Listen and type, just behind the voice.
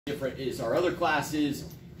different as our other classes,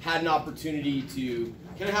 had an opportunity to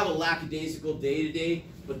kind of have a lackadaisical day-to-day,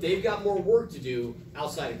 but they've got more work to do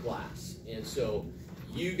outside of class. And so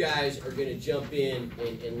you guys are going to jump in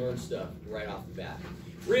and learn stuff right off the bat.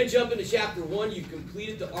 We're going to jump into chapter 1. You've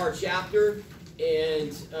completed the R chapter,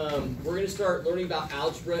 and we're going to start learning about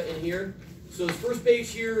algebra in here. So this first page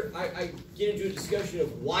here, I get into a discussion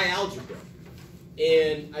of why algebra.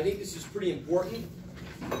 And I think this is pretty important.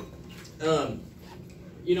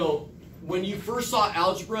 You know, when you first saw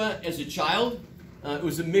algebra as a child, it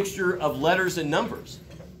was a mixture of letters and numbers.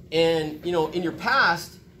 And, you know, in your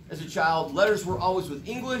past, as a child, letters were always with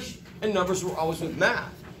English and numbers were always with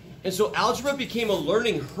math. And so algebra became a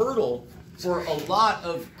learning hurdle for a lot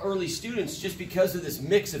of early students just because of this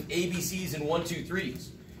mix of ABCs and 1, 2, 3s.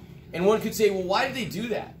 And one could say, well, why did they do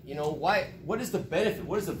that? You know, why? What is the benefit?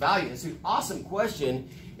 What is the value? It's an awesome question,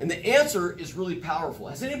 and the answer is really powerful.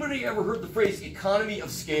 Has anybody ever heard the phrase economy of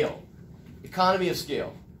scale? Economy of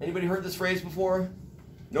scale. Anybody heard this phrase before?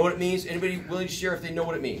 Know what it means? Anybody willing to share if they know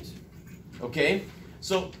what it means? Okay,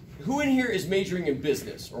 so who in here is majoring in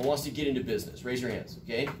business or wants to get into business? Raise your hands,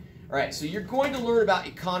 okay? All right, so you're going to learn about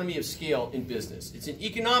economy of scale in business. It's an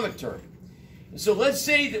economic term. And so let's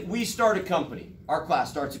say that we start a company. Our class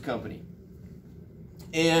starts a company.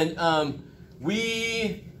 And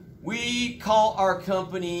we call our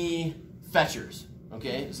company Fetchers,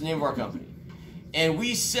 okay? It's the name of our company. And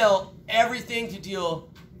we sell everything to deal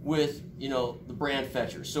with, you know, the brand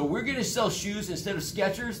Fetchers. So we're going to sell shoes instead of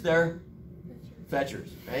Skechers, they're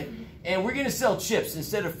Fetchers, right? And we're going to sell chips.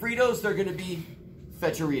 Instead of Fritos, they're going to be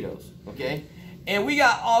Fetcheritos, okay? And we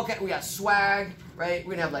got all kind, we got swag, right?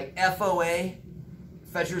 We're going to have like FOA,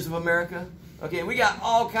 Fetchers of America. Okay, we got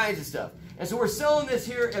all kinds of stuff. And so we're selling this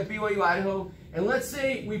here at BYU, Idaho. And let's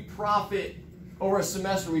say we profit, over a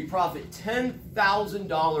semester, we profit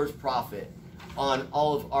 $10,000 profit on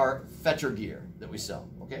all of our Fetcher gear that we sell,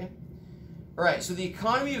 okay? All right, so the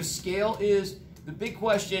economy of scale is, the big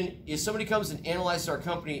question is somebody comes and analyzes our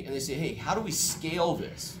company and they say, hey, how do we scale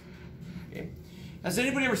this? Okay. Has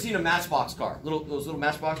anybody ever seen a Matchbox car? Those little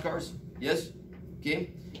Matchbox cars? Yes?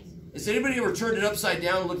 Okay. Has anybody ever turned it upside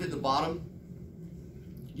down and looked at the bottom?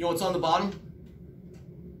 You know what's on the bottom?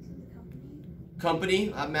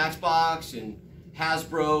 Company, Matchbox and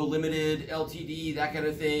Hasbro, Limited, LTD, that kind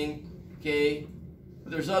of thing. Okay.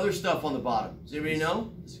 But there's other stuff on the bottom. Does anybody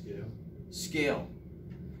know? Scale. Scale.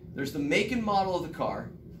 There's the make and model of the car.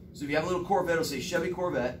 So if you have a little Corvette, it'll say Chevy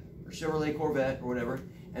Corvette or Chevrolet Corvette or whatever.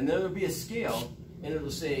 And then there'll be a scale and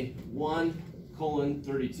it'll say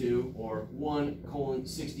 1:32 or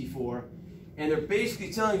 1:64. And they're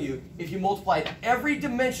basically telling you if you multiplied every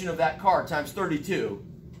dimension of that car times 32,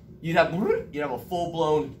 you'd have a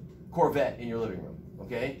full-blown Corvette in your living room,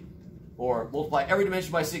 okay? Or multiply every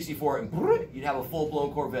dimension by 64 and you'd have a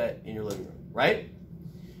full-blown Corvette in your living room, right?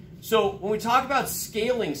 So when we talk about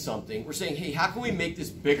scaling something, we're saying, hey, how can we make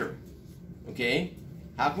this bigger? Okay?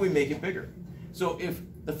 How can we make it bigger? So if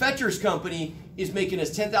the Fetchers company is making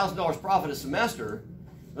us $10,000 profit a semester,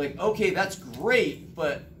 like, okay, that's great,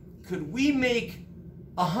 but could we make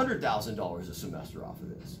 $100,000 a semester off of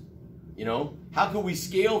this? You know, how can we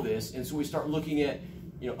scale this? And so we start looking at,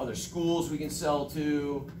 you know, other schools we can sell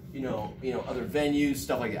to, you know, other venues,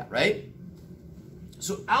 stuff like that, right?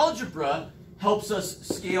 So algebra helps us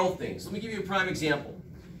scale things. Let me give you a prime example.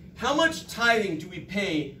 How much tithing do we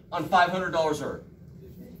pay on $500 earned?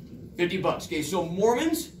 50 bucks. Okay, so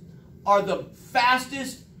Mormons are the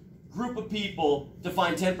fastest group of people to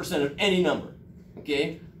find 10% of any number.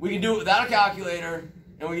 Okay, we can do it without a calculator,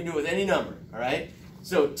 and we can do it with any number. All right.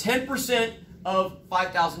 So 10% of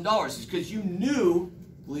 $5,000 is because you knew,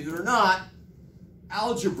 believe it or not,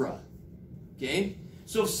 algebra. Okay.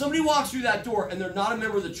 So if somebody walks through that door and they're not a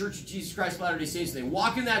member of the Church of Jesus Christ of Latter-day Saints, they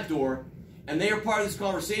walk in that door and they are part of this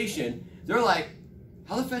conversation, they're like,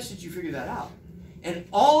 how the fetch did you figure that out? And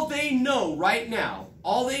all they know right now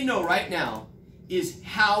is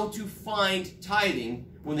how to find tithing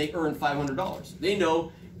when they earn $500. They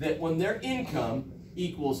know that when their income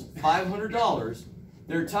equals $500,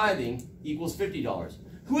 their tithing equals $50.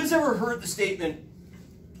 Who has ever heard the statement,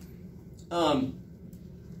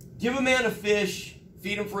 give a man a fish,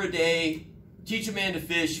 feed him for a day, teach a man to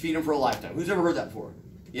fish, feed him for a lifetime? Who's ever heard that before?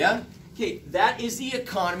 Yeah? Okay, that is the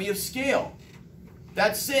economy of scale.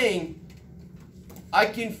 That's saying, I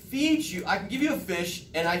can feed you, I can give you a fish,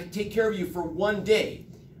 and I take care of you for one day.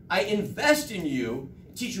 I invest in you,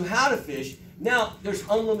 teach you how to fish. Now, there's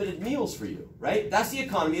unlimited meals for you, right? That's the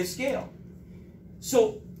economy of scale.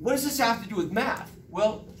 So, what does this have to do with math?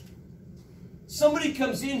 Well, somebody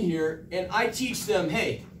comes in here, and I teach them,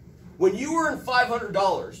 hey, when you earn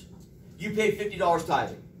 $500, you pay $50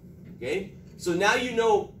 tithing. Okay? So now you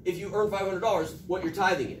know if you earn $500 what your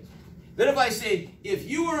tithing is. Then if I say if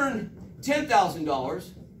you earn $10,000,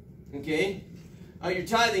 okay, your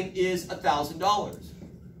tithing is $1,000.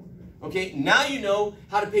 Okay, now you know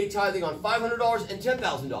how to pay tithing on $500 and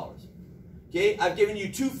 $10,000. Okay, I've given you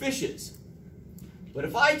two fishes. But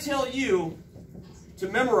if I tell you to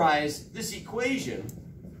memorize this equation,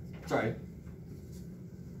 sorry,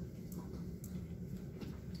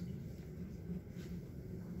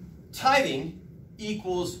 tithing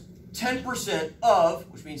equals 10% of,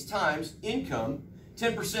 which means times, income.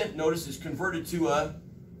 10%, notice, is converted to a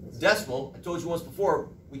decimal. I told you once before,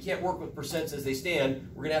 we can't work with percents as they stand.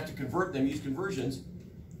 We're going to have to convert them, use conversions.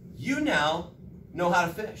 You now know how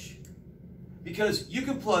to fish. Because you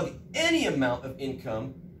can plug any amount of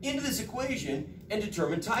income into this equation and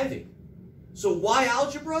determine tithing. So why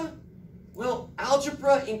algebra? Well,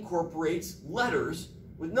 algebra incorporates letters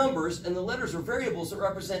with numbers, and the letters are variables that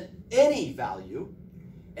represent any value.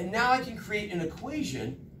 And now I can create an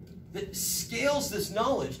equation that scales this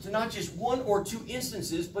knowledge to not just one or two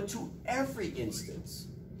instances, but to every instance.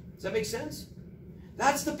 Does that make sense?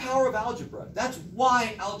 That's the power of algebra. That's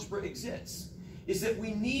why algebra exists, is that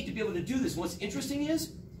we need to be able to do this. What's interesting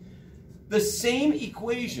is the same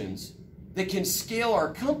equations that can scale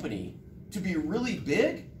our company to be really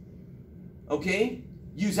big, okay,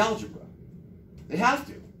 use algebra. They have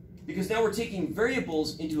to, because now we're taking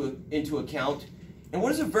variables into account. And what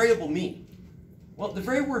does a variable mean? Well, the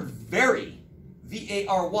very word vary,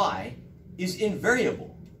 V-A-R-Y, is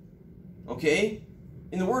invariable, okay?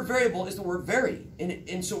 And the word variable is the word vary.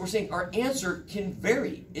 And so we're saying our answer can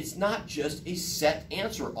vary. It's not just a set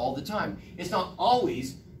answer all the time. It's not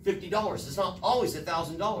always $50. It's not always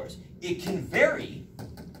 $1,000. It can vary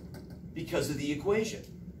because of the equation.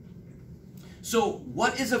 So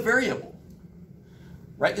what is a variable?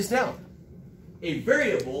 Write this down. A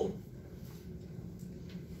variable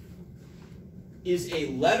is a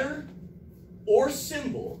letter or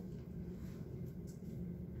symbol.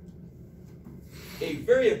 A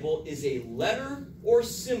variable is a letter or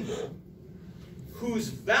symbol whose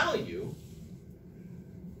value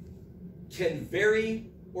can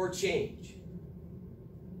vary or change.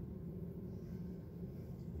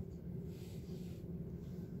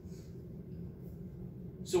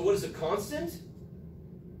 So what is a constant?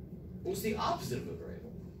 What's the opposite of a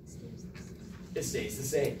variable? It stays the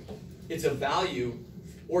same. It's a value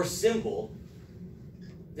or symbol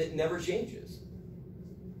that never changes.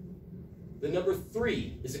 The number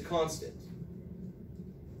 3 is a constant.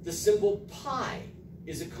 The symbol pi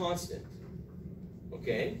is a constant.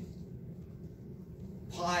 Okay?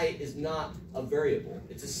 Pi is not a variable.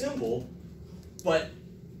 It's a symbol, but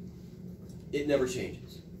it never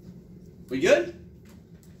changes. We good?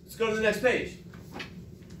 Let's go to the next page.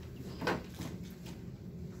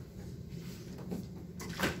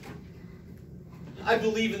 I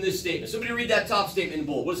believe in this statement. Somebody read that top statement in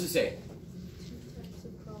bold. What does it say?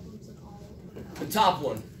 The top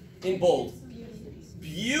one in bold.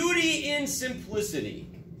 Beauty in simplicity.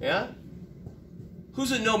 Yeah?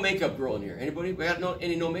 Who's a no makeup girl in here? Anybody? We got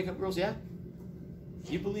any no makeup girls? Yeah?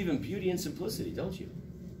 You believe in beauty and simplicity, don't you?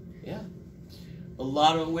 Yeah. A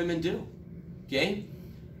lot of women do. Okay?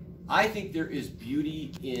 I think there is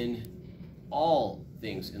beauty in all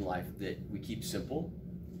things in life that we keep simple.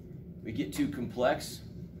 We get too complex.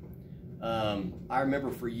 I remember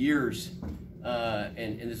for years,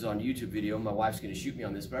 and this is on a YouTube video, my wife's going to shoot me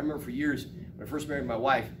on this, but I remember for years, when I first married my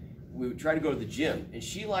wife, we would try to go to the gym, and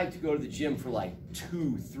she liked to go to the gym for like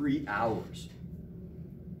 2-3 hours.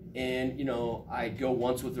 And, you know, I'd go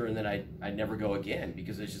once with her, and then I'd never go again,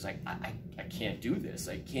 because it's just like, I can't do this.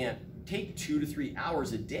 I can't take 2 to 3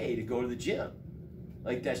 hours a day to go to the gym.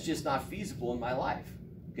 Like, that's just not feasible in my life,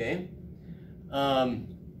 okay?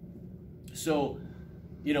 So,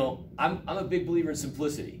 you know, I'm a big believer in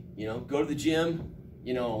simplicity. You know, go to the gym,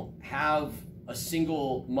 you know, have a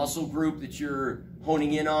single muscle group that you're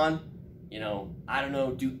honing in on. You know, I don't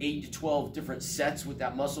know, do 8 to 12 different sets with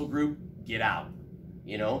that muscle group, get out.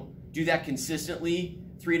 You know, do that consistently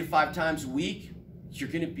 3 to 5 times a week, you're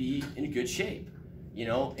going to be in good shape. You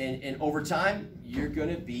know, and over time, you're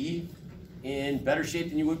going to be in better shape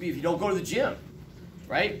than you would be if you don't go to the gym.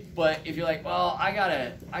 Right? But if you're like, well, I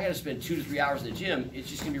gotta spend 2 to 3 hours in the gym, it's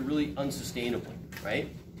just gonna be really unsustainable,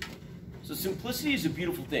 right? So simplicity is a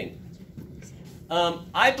beautiful thing.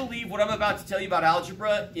 I believe what I'm about to tell you about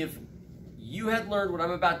algebra, if you had learned what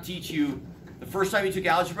I'm about to teach you the first time you took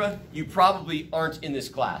algebra, you probably aren't in this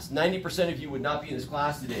class. 90% of you would not be in this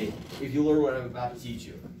class today if you learn what I'm about to teach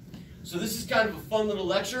you. So this is kind of a fun little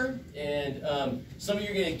lecture, and some of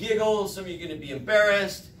you are gonna giggle, some of you are gonna be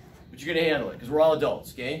embarrassed, but you're going to handle it because we're all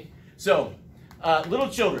adults, okay? So, little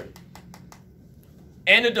children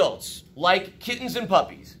and adults like kittens and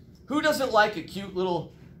puppies. Who doesn't like a cute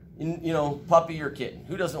little, puppy or kitten?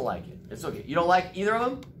 Who doesn't like it? It's okay. You don't like either of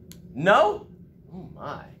them? No? Oh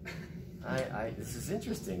my. This is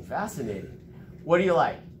interesting, fascinating. What do you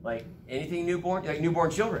like? Like anything newborn? You like newborn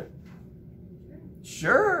children?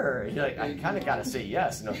 Sure. You're like, I kind of got to say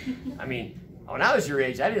yes. No, I mean, when I was your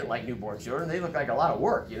age, I didn't like newborn children. They look like a lot of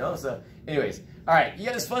work, So, anyways, all right. You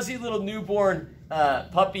got this fuzzy little newborn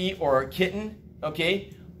puppy or kitten,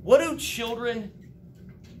 okay? What do children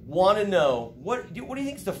want to know? What do you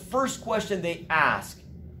think is the first question they ask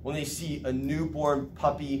when they see a newborn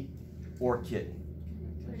puppy or kitten?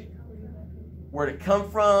 Where'd it come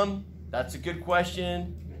from? That's a good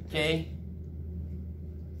question. Okay.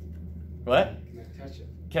 What? Can I touch it?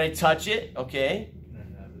 Can I touch it? Okay. Can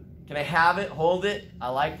I have it? Can I have it? Hold it? I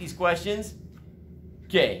like these questions.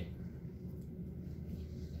 Okay.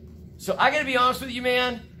 So I gotta be honest with you,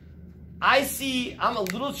 man. I'm a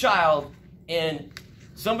little child, and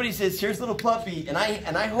somebody says, "Here's a little puppy," and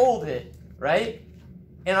I hold it, right?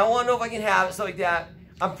 And I want to know if I can have it, stuff like that.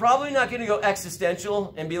 I'm probably not going to go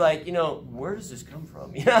existential and be like, where does this come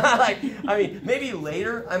from? Maybe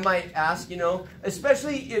later I might ask,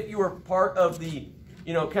 especially if you were part of the,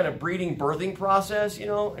 kind of breeding, birthing process, and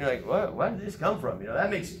you're like, where did this come from?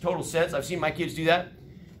 That makes total sense. I've seen my kids do that.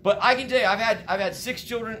 But I can tell you, I've had 6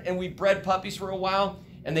 children, and we bred puppies for a while,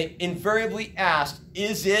 and they invariably asked,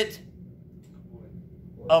 is it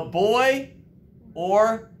a boy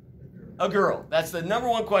or a girl? That's the number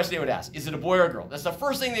one question they would ask. Is it a boy or a girl? That's the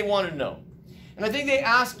first thing they wanted to know. And I think they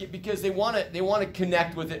ask it because they want to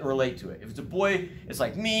connect with it and relate to it. If it's a boy, it's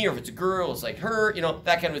like me, or if it's a girl, it's like her,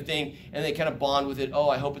 that kind of thing. And they kind of bond with it. Oh,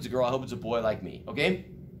 I hope it's a girl. I hope it's a boy like me. Okay?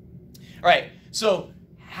 All right. So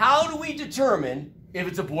how do we determine if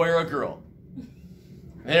it's a boy or a girl?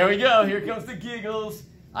 There we go. Here comes the giggles.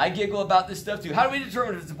 I giggle about this stuff too. How do we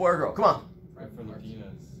determine if it's a boy or a girl? Come on. Right from the penis.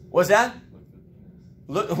 What's that?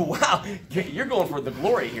 Look, wow, you're going for the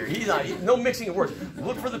glory here. No mixing of words.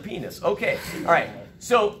 Look for the penis. Okay, all right.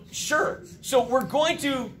 So, sure. So we're going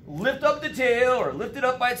to lift up the tail or lift it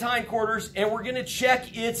up by its hindquarters, and we're going to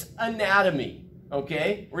check its anatomy.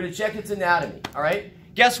 Okay? We're going to check its anatomy. All right?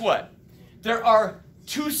 Guess what? There are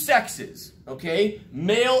 2 sexes, okay?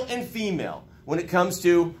 Male and female when it comes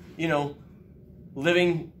to,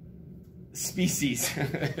 living species.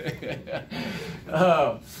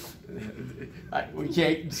 Oh. We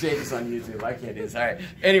can't say this on YouTube. I can't do this. All right.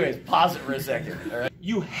 Anyways, pause it for a second. All right.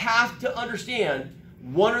 You have to understand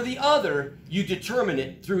one or the other. You determine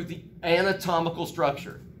it through the anatomical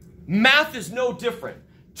structure. Math is no different.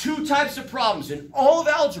 2 types of problems in all of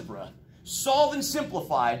algebra, solve and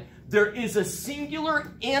simplify. There is a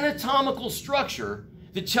singular anatomical structure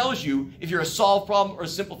that tells you if you're a solved problem or a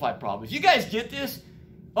simplified problem. If you guys get this,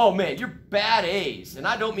 oh man, you're bad A's. And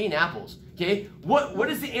I don't mean apples. Okay, what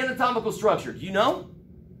is the anatomical structure? Do you know?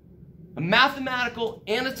 A mathematical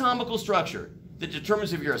anatomical structure that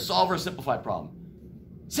determines if you're a solved or a simplified problem.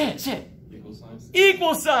 Say it. Equal sign.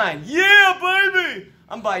 Equal sign. Yeah, baby.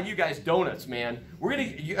 I'm buying you guys donuts, man.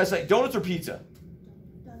 It's like donuts or pizza?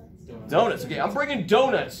 Donuts. Okay, I'm bringing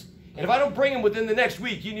donuts. And if I don't bring them within the next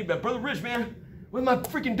week, you need my Brother Rich, man. Where's my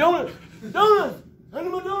freaking donuts? Donuts. I need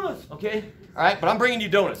my donuts. Okay. All right, but I'm bringing you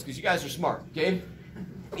donuts because you guys are smart. Okay.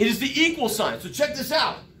 It is the equal sign. So check this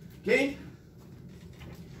out, okay?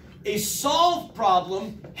 A solved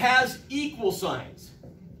problem has equal signs,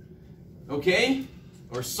 okay?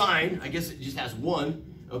 Or sign, I guess it just has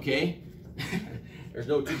one, okay? There's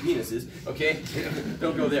no 2 penises, okay?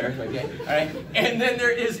 Don't go there, okay? All right? And then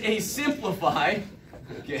there is a simplify,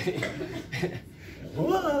 okay?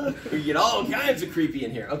 We get all kinds of creepy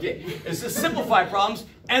in here, okay? It's the simplify problems,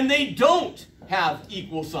 and they don't have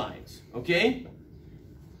equal signs, okay?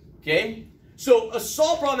 Okay? So a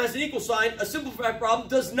solved problem has an equal sign. A simplified problem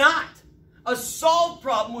does not. A solved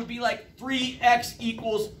problem would be like 3x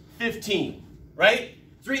equals 15. Right?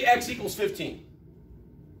 3x equals 15.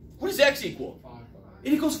 What does x equal? 5.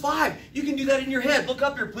 It equals 5. You can do that in your head. Look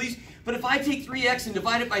up here, please. But if I take 3x and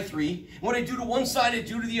divide it by 3, and what I do to one side, I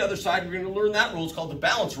do to the other side. We're going to learn that rule. It's called the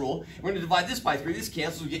balance rule. We're going to divide this by 3. This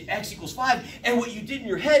cancels. We get x equals 5. And what you did in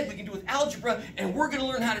your head, we can do with algebra. And we're going to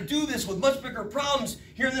learn how to do this with much bigger problems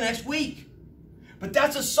here in the next week. But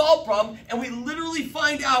that's a solved problem, and we literally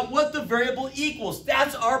find out what the variable equals.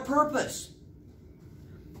 That's our purpose.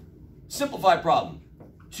 Simplified problem.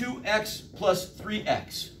 2x plus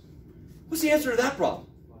 3x. What's the answer to that problem?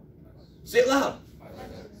 Say it loud.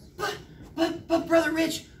 But Brother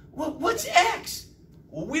Rich, what's x?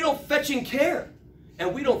 Well, we don't fetch and care,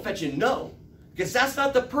 and we don't fetch and know, because that's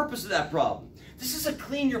not the purpose of that problem. This is a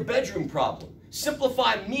clean your bedroom problem.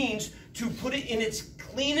 Simplify means to put it in its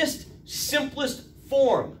cleanest, simplest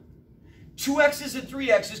form. 2x's and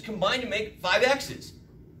 3x's combine to make 5x's.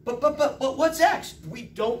 But what's x? We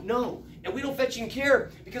don't know. And we don't fetching care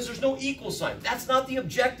because there's no equal sign. That's not the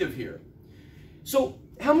objective here. So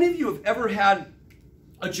how many of you have ever had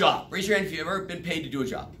a job? Raise your hand if you've ever been paid to do a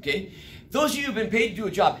job, okay? Those of you who have been paid to do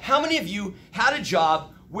a job, how many of you had a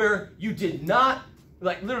job where you did not,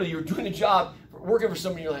 like literally you were doing a job, working for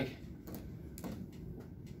somebody, you're like,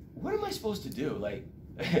 what am I supposed to do? Like,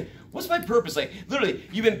 what's my purpose? Like, literally,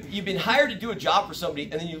 you've been hired to do a job for somebody,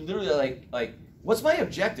 and then you literally like, what's my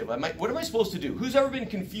objective? What am I supposed to do? Who's ever been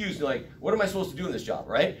confused? Like, what am I supposed to do in this job?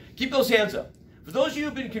 Right? Keep those hands up. For those of you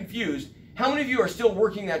who've been confused, how many of you are still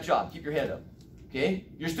working that job? Keep your hand up. Okay,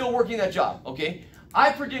 you're still working that job. Okay,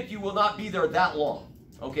 I predict you will not be there that long.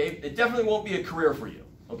 Okay, it definitely won't be a career for you.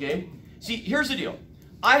 Okay, see, here's the deal.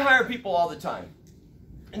 I hire people all the time,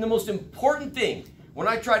 and the most important thing when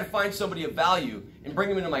I try to find somebody of value and bring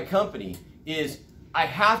them into my company is I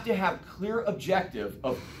have to have clear objective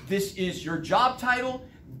of this is your job title,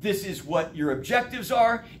 this is what your objectives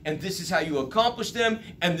are, and this is how you accomplish them,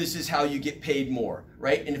 and this is how you get paid more,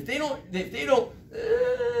 right? And if they don't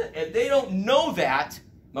know that,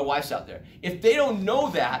 my wife's out there. If they don't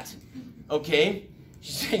know that, okay,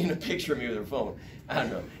 she's taking a picture of me with her phone. I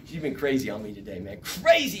don't know. She's been crazy on me today, man.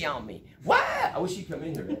 Crazy on me. What? I wish she'd come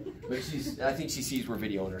in here, man. But I think she sees we're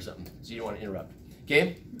videoing or something, so you don't want to interrupt.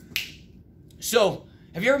 Okay? So,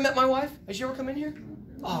 have you ever met my wife? Has she ever come in here?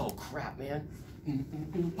 Oh, crap, man.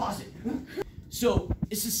 Pause it. So,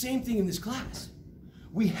 it's the same thing in this class.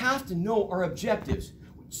 We have to know our objectives.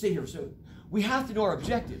 Stay here soon. We have to know our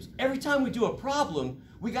objectives. Every time we do a problem,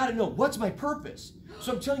 we got to know what's my purpose.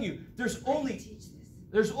 So I'm telling you, there's only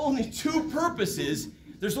two purposes.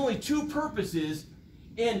 There's only two purposes,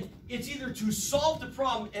 and it's either to solve the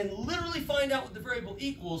problem and literally find out what the variable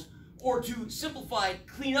equals, or to simplify,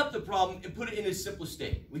 clean up the problem, and put it in its simplest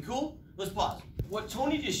state. We cool? Let's pause. What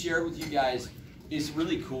Tony just shared with you guys is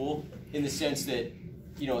really cool in the sense that,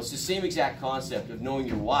 you know, it's the same exact concept of knowing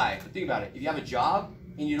your why. But think about it. If you have a job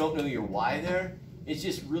and you don't know your why there, it's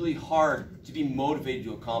just really hard to be motivated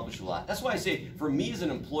to accomplish a lot. That's why I say, for me as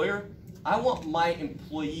an employer, I want my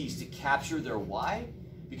employees to capture their why,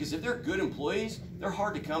 because if they're good employees, they're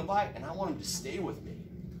hard to come by, and I want them to stay with me,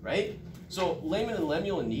 right? So Laman and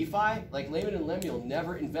Lemuel and Nephi, like Laman and Lemuel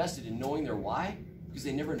never invested in knowing their why, because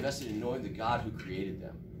they never invested in knowing the God who created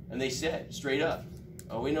them. And they said, straight up,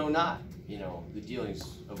 oh, we know not, you know, the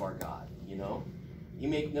dealings of our God, you know? You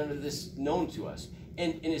make none of this known to us.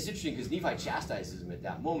 And it's interesting because Nephi chastises him at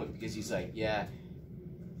that moment, because he's like, yeah,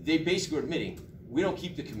 they basically were admitting, we don't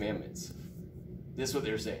keep the commandments. That's what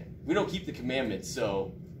they're saying. We don't keep the commandments,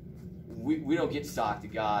 so we don't get to talk to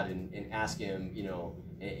God and ask him, you know,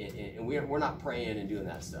 and we're not praying and doing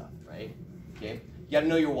that stuff, right? Okay? You got to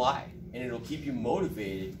know your why, and it'll keep you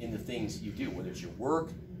motivated in the things you do, whether it's your work,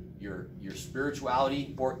 your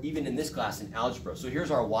spirituality, or even in this class in algebra. So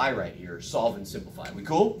here's our why right here, solve and simplify. We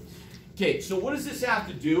cool? Okay, so what does this have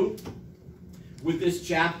to do with this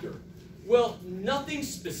chapter? Well, nothing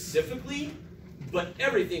specifically, but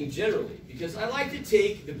everything generally. Because I like to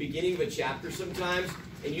take the beginning of a chapter sometimes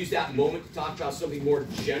and use that moment to talk about something more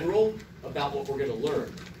general about what we're going to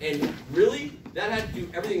learn. And really, that had to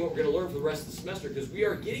do everything what we're going to learn for the rest of the semester, because we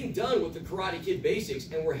are getting done with the Karate Kid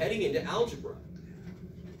basics and we're heading into algebra.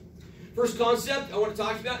 First concept I want to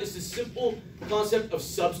talk about is the simple concept of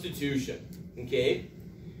substitution. Okay?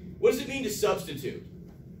 What does it mean to substitute?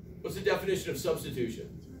 What's the definition of substitution?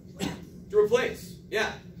 To replace.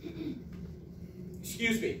 Yeah.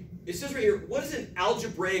 Excuse me. It says right here, what is an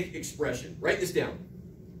algebraic expression? Write this down.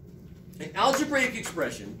 An algebraic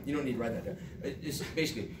expression, you don't need to write that down. It's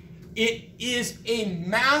basically, it is a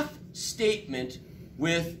math statement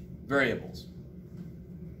with variables.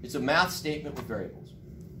 It's a math statement with variables.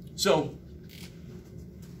 So,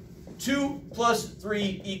 2 plus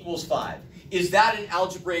 3 equals 5. Is that an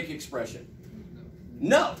algebraic expression?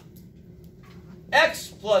 No. X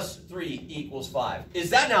plus 3 equals 5.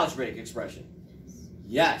 Is that an algebraic expression?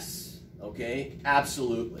 Yes. Okay,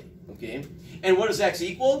 absolutely. Okay, and what does X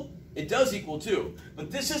equal? It does equal 2.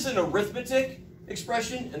 But this is an arithmetic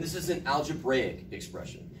expression, and this is an algebraic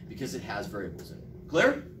expression, because it has variables in it.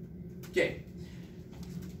 Clear? Okay.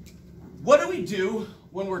 What do we do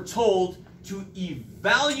when we're told to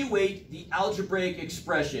evaluate the algebraic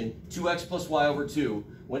expression 2x plus y over 2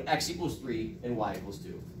 when x equals 3 and y equals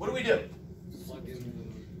 2? What do we do? Plug in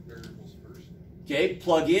the variables first. Okay,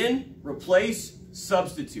 plug in, replace,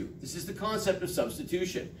 substitute. This is the concept of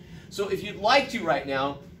substitution. So if you'd like to right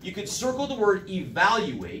now, you could circle the word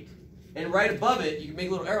evaluate, And right above it, you can make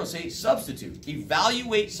a little arrow, say substitute.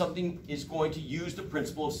 Evaluate something is going to use the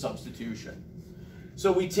principle of substitution.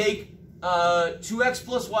 So we take 2x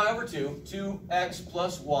plus y over 2, 2x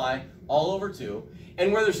plus y all over 2.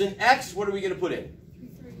 And where there's an x, what are we going to put in?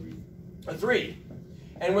 3. A 3.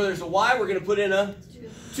 And where there's a y, we're going to put in a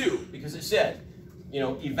 2. Because it said,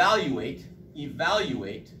 evaluate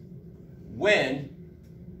when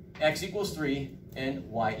x equals 3 and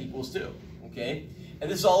y equals 2. Okay? And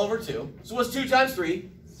this is all over 2. So what's 2 times 3?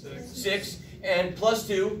 6. And plus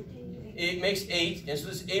 2, it makes 8. And so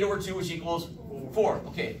this is 8 over 2, which equals 4.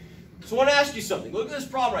 Okay. So I want to ask you something. Look at this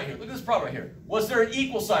problem right here. Look at this problem right here. Was there an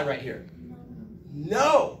equal sign right here?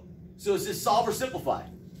 No. So is this solve or simplify?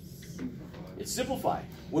 It's simplified.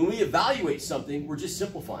 When we evaluate something, we're just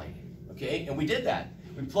simplifying it. Okay? And we did that.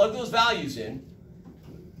 We plugged those values in.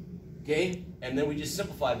 Okay? And then we just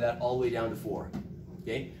simplified that all the way down to 4.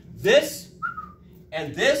 Okay? This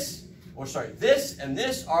and this, this and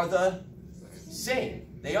this are the same.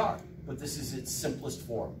 They are. But this is its simplest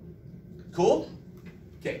form. Cool?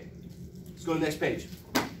 Okay. Let's go to the next page.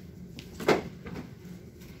 I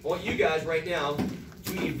want you guys right now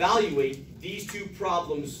to evaluate these two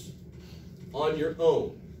problems on your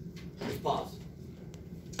own. Let's pause.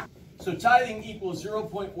 So tithing equals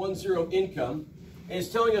 0.10 income. And it's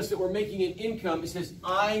telling us that we're making an income. It says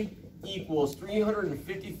I equals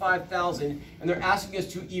 355,000. And they're asking us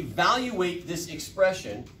to evaluate this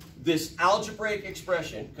expression, this algebraic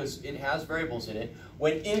expression, because it has variables in it,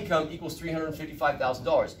 when income equals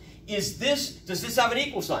 $355,000. Does this have an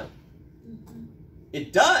equal sign?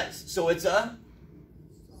 It does. So it's a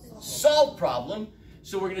solved problem.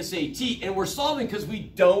 So we're going to say T, and we're solving because we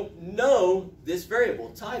don't know this variable,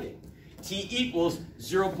 tithing. T equals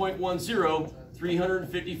 0.10,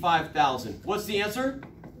 355,000. What's the answer?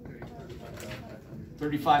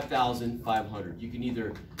 35,500. You can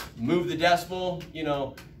either move the decimal,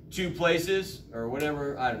 2 places, or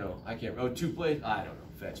whatever, I don't know. I can't, 2 places, I don't know,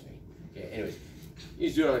 fetch me. Okay, anyways, you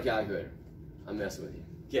just do it on a calculator. I'm messing with you.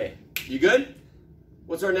 Okay, you good?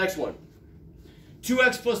 What's our next one?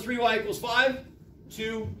 2x plus 3y equals 5.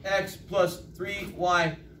 2x plus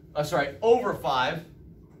 3y, over 5.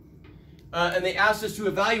 And they asked us to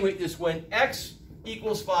evaluate this when x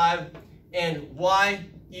equals 5 and y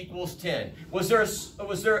equals 10. Was there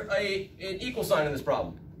an equal sign in this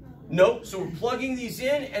problem? Nope. So we're plugging these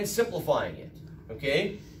in and simplifying it.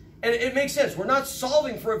 Okay? And it makes sense. We're not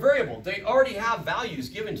solving for a variable. They already have values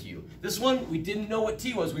given to you. This one, we didn't know what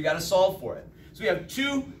t was. We got to solve for it. So we have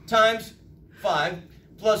 2 times 5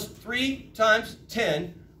 plus 3 times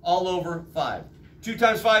 10 all over 5. 2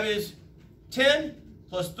 times 5 is 10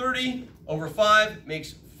 plus 30 over 5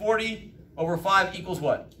 makes 40 over 5 equals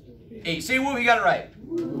what? 8. Say what, we got it right.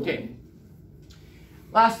 Okay.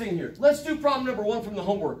 Last thing here. Let's do problem number 1 from the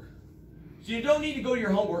homework. So you don't need to go to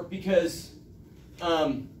your homework because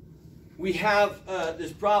we have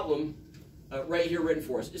this problem right here written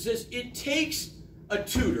for us. It says it takes a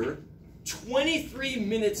tutor 23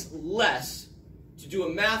 minutes less to do a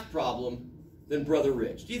math problem than Brother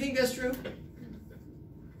Rich. Do you think that's true?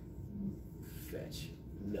 Fetch.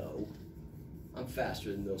 No. I'm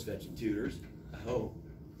faster than those fetching tutors. I hope.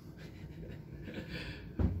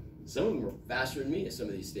 Some of them are faster than me at some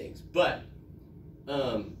of these things. But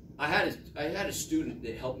I had a student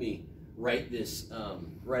that helped me write this,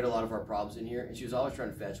 write a lot of our problems in here, and she was always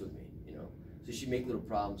trying to fetch with me, So she'd make little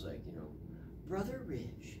problems like, Brother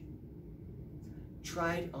Rich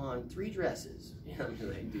tried on 3 dresses. I'm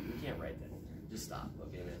like, dude, we can't write that in there. Just stop,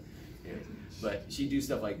 okay, man? Anyways, but she'd do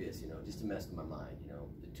stuff like this, just to mess with my mind.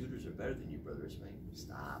 The tutors are better than you, Brother Rich. Like,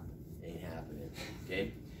 stop. Ain't happening,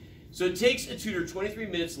 okay? So it takes a tutor 23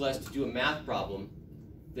 minutes less to do a math problem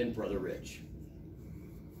than Brother Rich.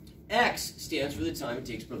 X stands for the time it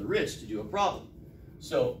takes Brother Rich to do a problem.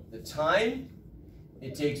 So the time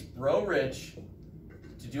it takes Bro Rich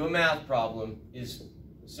to do a math problem is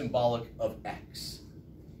symbolic of X.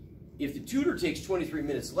 If the tutor takes 23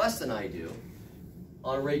 minutes less than I do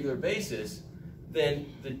on a regular basis, then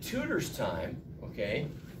the tutor's time, okay,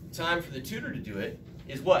 time for the tutor to do it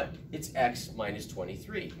is what? It's X minus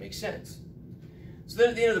 23. Makes sense. So then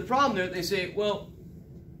at the end of the problem there, they say, well,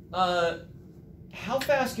 how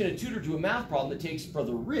fast can a tutor do a math problem that takes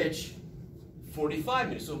Brother Rich 45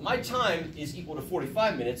 minutes? So my time is equal to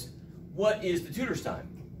 45 minutes. What is the tutor's time?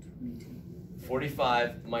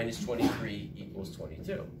 45 minus 23 equals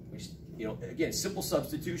 22. Which, again, simple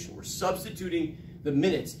substitution. We're substituting the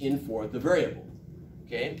minutes in for the variable.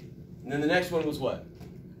 Okay? And then the next one was what?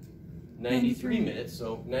 93 minutes.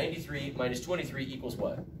 So 93 minus 23 equals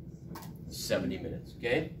what? 70 minutes.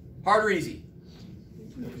 Okay? Hard or easy?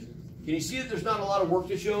 Can you see that there's not a lot of work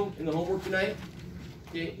to show in the homework tonight?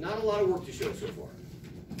 Okay, not a lot of work to show so far.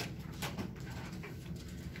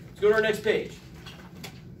 Let's go to our next page.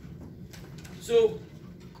 So,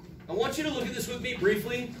 I want you to look at this with me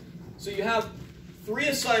briefly. So you have 3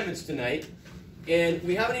 assignments tonight, and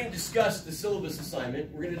we haven't even discussed the syllabus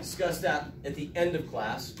assignment. We're going to discuss that at the end of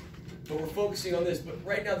class, but we're focusing on this. But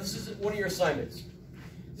right now, this is one of your assignments.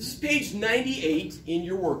 This is page 98 in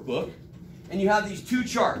your workbook, and you have these 2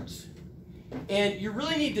 charts. And you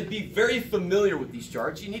really need to be very familiar with these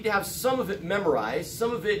charts. You need to have some of it memorized.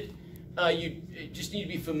 Some of it you just need to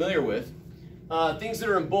be familiar with. Things that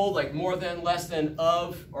are in bold, like more than, less than,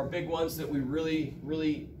 of, are big ones that we really,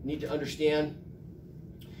 really need to understand.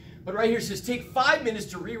 But right here it says, take 5 minutes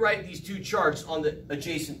to rewrite these 2 charts on the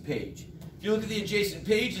adjacent page. If you look at the adjacent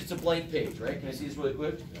page, it's a blank page, right? Can I see this really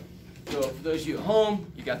quick? So for those of you at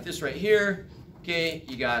home, you got this right here. Okay,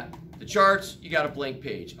 you got the charts, you got a blank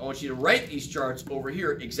page. I want you to write these charts over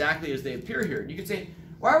here exactly as they appear here. And you can say,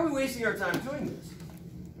 why are we wasting our time doing this?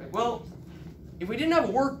 Like, well, if we didn't have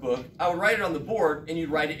a workbook, I would write it on the board and you'd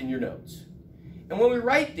write it in your notes. And when we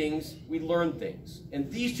write things, we learn things.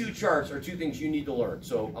 And these 2 charts are 2 things you need to learn.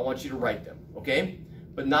 So I want you to write them, okay?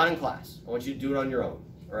 But not in class. I want you to do it on your own,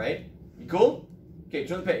 all right? You cool? Okay,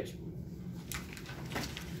 turn the page.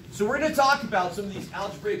 So we're going to talk about some of these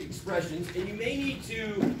algebraic expressions, and you may need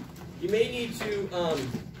to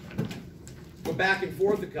go back and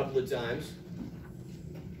forth a couple of times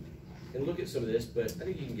and look at some of this, but I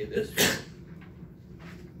think you can get this.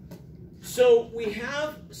 So we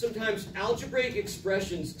have sometimes algebraic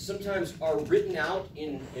expressions sometimes are written out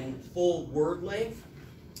in full word length,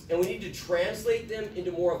 and we need to translate them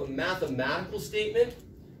into more of a mathematical statement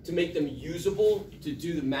to make them usable to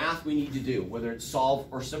do the math we need to do, whether it's solve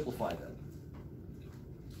or simplify them.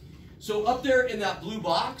 So up there in that blue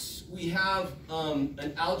box, we have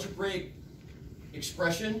an algebraic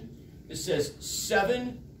expression that says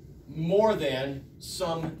 7 more than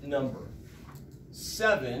some number.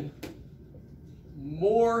 7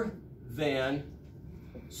 more than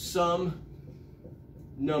some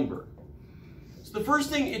number. So the first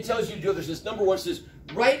thing it tells you to do, there's this number 1 says,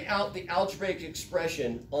 write out the algebraic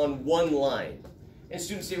expression on 1 line. And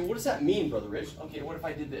students say, well, what does that mean, Brother Rich? Okay, what if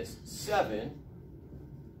I did this? 7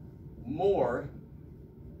 more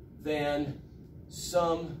than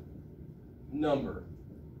some number.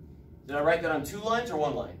 Did I write that on 2 lines or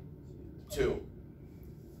 1 line? 2.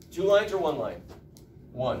 2 lines or 1 line?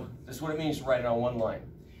 1. That's what it means to write it on 1 line.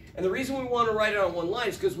 And the reason we want to write it on 1 line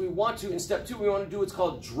is because we want to, in step 2, we want to do what's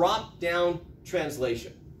called drop-down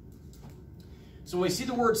translation. So when we see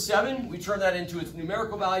the word 7, we turn that into its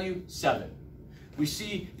numerical value, 7. We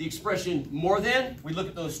see the expression more than, we look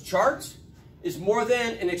at those charts. Is more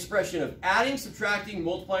than an expression of adding, subtracting,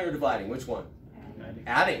 multiplying, or dividing? Which one?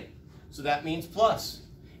 Adding. So that means plus.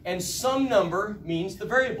 And some number means the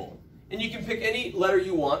variable. And you can pick any letter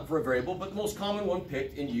you want for a variable, but the most common one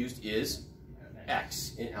picked and used is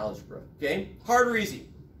X in algebra. Okay? Hard or easy?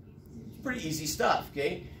 It's pretty easy stuff.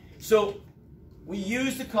 Okay? So we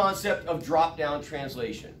use the concept of drop-down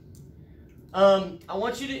translation. I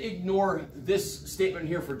want you to ignore this statement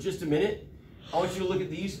here for just a minute. I want you to look at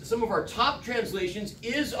these. Some of our top translations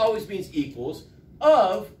is always means equals.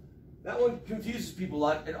 Of, that one confuses people a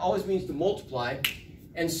lot. It always means to multiply.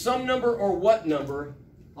 And some number or what number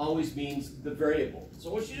always means the variable.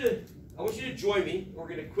 So I want you to join me. We're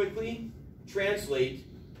going to quickly translate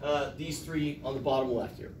these 3 on the bottom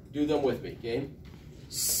left here. Do them with me, okay?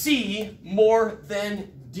 C more than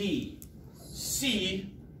D.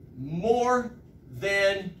 C more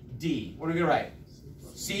than D. What are we going to write?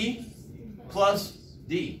 C plus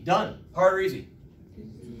D. Done. Hard or easy?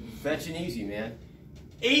 Fetch and easy, man.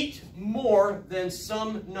 8 more than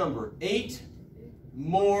some number. 8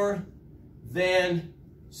 more than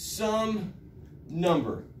some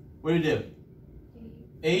number. What do you do?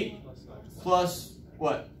 8 plus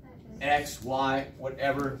what? X, Y,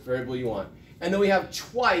 whatever variable you want. And then we have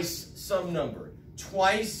twice some number.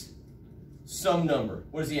 Twice some number.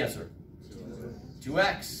 What is the answer?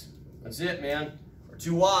 2x. That's it, man. Or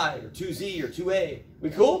 2y, or 2z, or 2a. We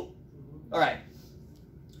cool? All right.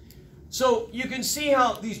 So you can see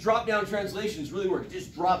how these drop-down translations really work. It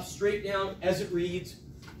just drops straight down as it reads.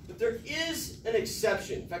 But there is an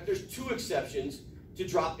exception. In fact, there's 2 exceptions to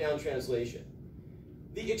drop-down translation.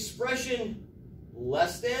 The expression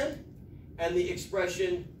less than and the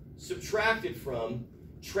expression subtracted from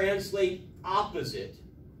translate opposite.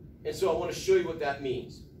 And so I want to show you what that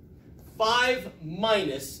means. 5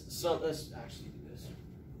 minus some, let's actually do this.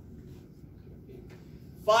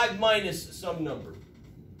 5 minus some number.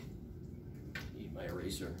 Need my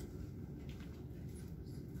eraser.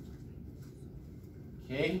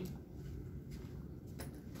 Okay?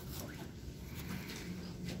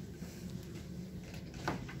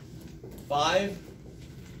 Five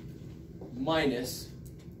minus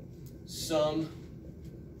some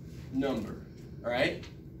number. All right?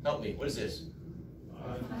 Help me. What is this?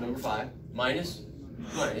 Number 5 minus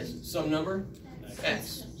some number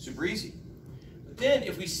x. Super easy. But then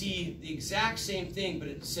if we see the exact same thing, but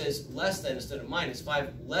it says less than instead of minus,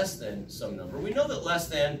 5 less than some number, we know that less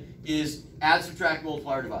than is add, subtract,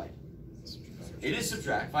 multiply, or divide. It is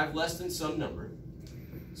subtract. 5 less than some number.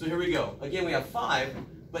 So here we go. Again, we have 5,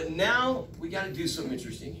 but now we got to do something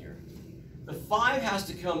interesting here. The 5 has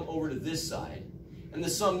to come over to this side, and the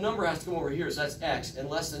sum number has to come over here, so that's x, and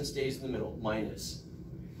less than stays in the middle, minus.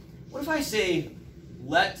 What if I say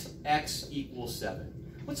let x equal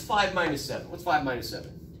 7? What's 5 minus 7? What's 5 minus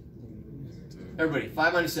 7? Everybody,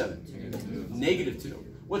 5 minus 7? Negative 2.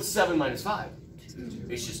 What's 7 minus 5? 2.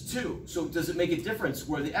 It's just 2. So does it make a difference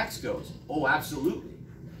where the x goes? Oh, absolutely.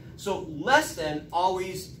 So less than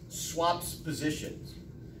always swaps positions.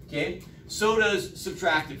 Okay? So does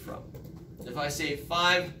subtracted from. If I say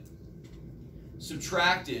 5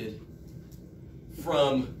 subtracted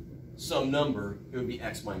from some number, it would be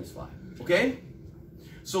x minus 5. Okay?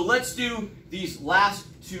 So let's do these last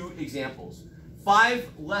two examples. 5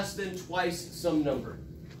 less than twice some number.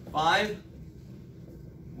 5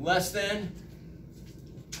 less than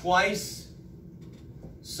twice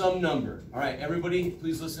some number. All right, everybody,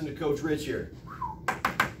 please listen to Coach Rich here.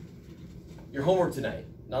 Your homework tonight.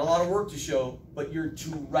 Not a lot of work to show, but you're to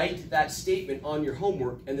write that statement on your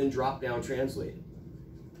homework and then drop down translate it.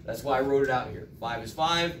 That's why I wrote it out here. 5 is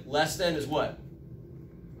 5. Less than is what?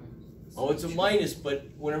 Oh, it's a minus, but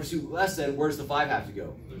whenever you see less than, where does the 5 have to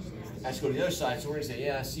go? It has to go to the other side, so we're going to say,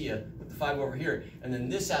 yeah, I see ya. Put the 5 over here. And then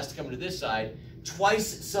this has to come to this side. Twice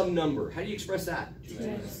some number. How do you express that?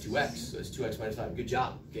 2x. 2x. So it's 2x minus 5. Good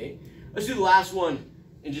job. Okay. Let's do the last one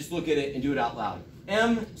and just look at it and do it out loud.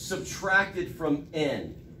 M subtracted from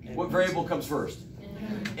n. What variable comes first?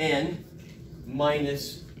 N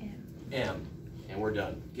minus m. And we're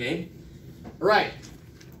done. Okay? All right.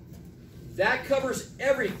 That covers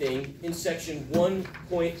everything in section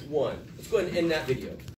 1.1. Let's go ahead and end that video.